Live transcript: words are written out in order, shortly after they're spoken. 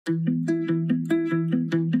Hey,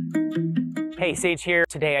 Sage here.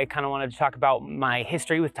 Today I kind of wanted to talk about my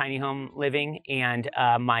history with tiny home living and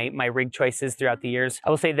my rig choices throughout the years. I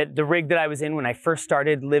will say that the rig that I was in when I first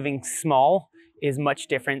started living small is much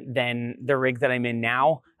different than the rig that I'm in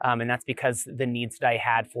now. And that's because the needs that I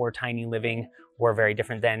had for tiny living were very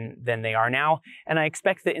different than they are now. And I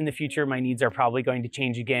expect that in the future, my needs are probably going to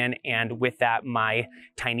change again. And with that, my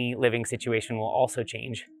tiny living situation will also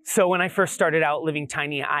change. So when I first started out living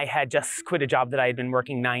tiny, I had just quit a job that I had been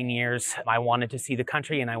working 9 years. I wanted to see the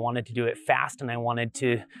country and I wanted to do it fast and I wanted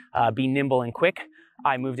to be nimble and quick.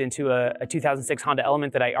 I moved into a 2006 Honda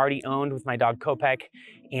Element that I already owned with my dog Kopek,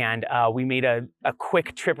 and we made a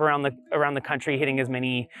quick trip around the country, hitting as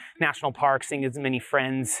many national parks, seeing as many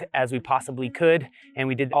friends as we possibly could, and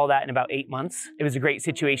we did all that in about 8 months. It was a great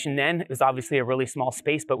situation then. It was obviously a really small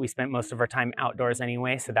space, but we spent most of our time outdoors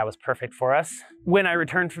anyway, so that was perfect for us. When I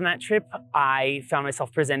returned from that trip, I found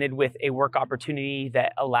myself presented with a work opportunity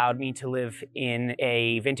that allowed me to live in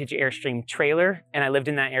a vintage Airstream trailer, and I lived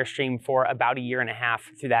in that Airstream for about a year and a half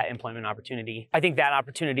through that employment opportunity. I think that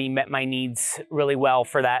opportunity met my needs really well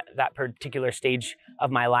for that particular stage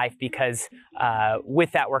of my life because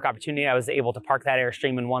with that work opportunity, I was able to park that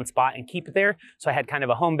Airstream in one spot and keep it there. So I had kind of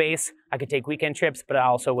a home base. I could take weekend trips, but it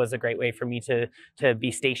also was a great way for me to be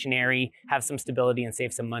stationary, have some stability, and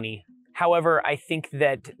save some money. However, I think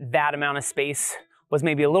that amount of space was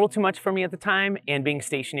maybe a little too much for me at the time, and being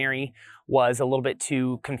stationary was a little bit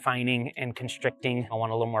too confining and constricting. I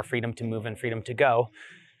want a little more freedom to move and freedom to go.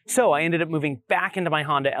 So I ended up moving back into my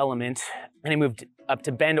Honda Element, and I moved up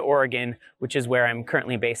to Bend, Oregon, which is where I'm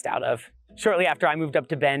currently based out of. Shortly after I moved up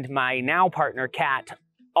to Bend, my now partner, Kat,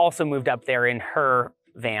 also moved up there in her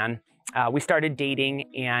van. We started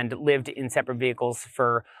dating and lived in separate vehicles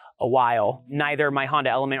for a while. Neither my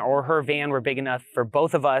Honda Element or her van were big enough for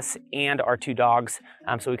both of us and our 2 dogs,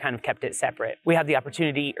 so we kind of kept it separate. We had the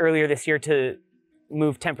opportunity earlier this year to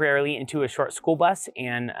move temporarily into a short school bus,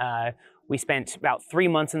 and we spent about 3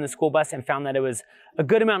 months in the school bus and found that it was a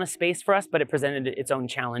good amount of space for us, but it presented its own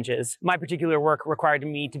challenges. My particular work required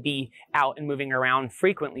me to be out and moving around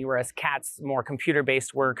frequently, whereas Kat's more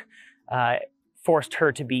computer-based work forced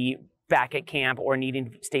her to be back at camp or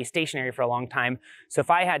needing to stay stationary for a long time. So if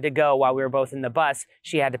I had to go while we were both in the bus,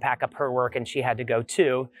 she had to pack up her work and she had to go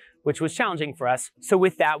too, which was challenging for us. So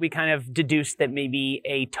with that, we kind of deduced that maybe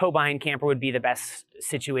a tow-behind camper would be the best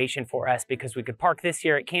situation for us because we could park this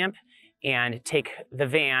here at camp and take the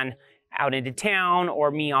van out into town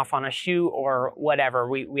or me off on a shoot or whatever.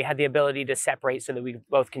 We had the ability to separate so that we could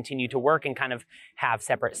both continue to work and kind of have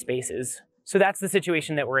separate spaces. So that's the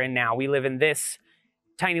situation that we're in now. We live in this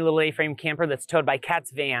tiny little A-frame camper that's towed by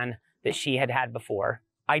Kat's van that she had before.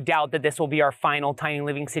 I doubt that this will be our final tiny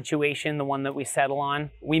living situation, the one that we settle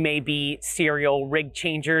on. We may be serial rig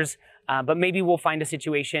changers, but maybe we'll find a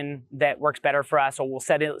situation that works better for us, or we'll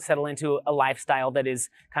settle into a lifestyle that is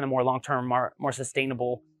kind of more long-term, more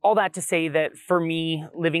sustainable. All that to say that for me,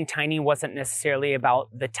 living tiny wasn't necessarily about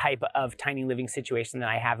the type of tiny living situation that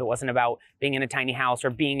I have. It wasn't about being in a tiny house or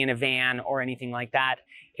being in a van or anything like that.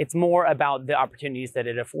 It's more about the opportunities that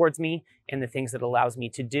it affords me and the things that it allows me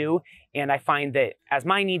to do. And I find that as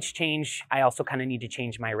my needs change, I also kind of need to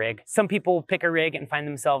change my rig. Some people pick a rig and find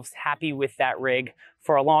themselves happy with that rig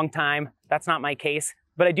for a long time. That's not my case.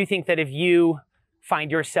 But I do think that if you find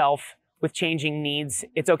yourself with changing needs,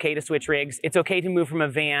 it's okay to switch rigs. It's okay to move from a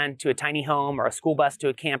van to a tiny home or a school bus to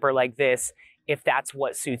a camper like this if that's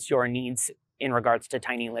what suits your needs in regards to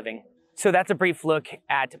tiny living. So that's a brief look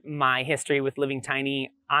at my history with living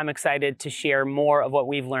tiny. I'm excited to share more of what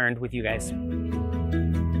we've learned with you guys.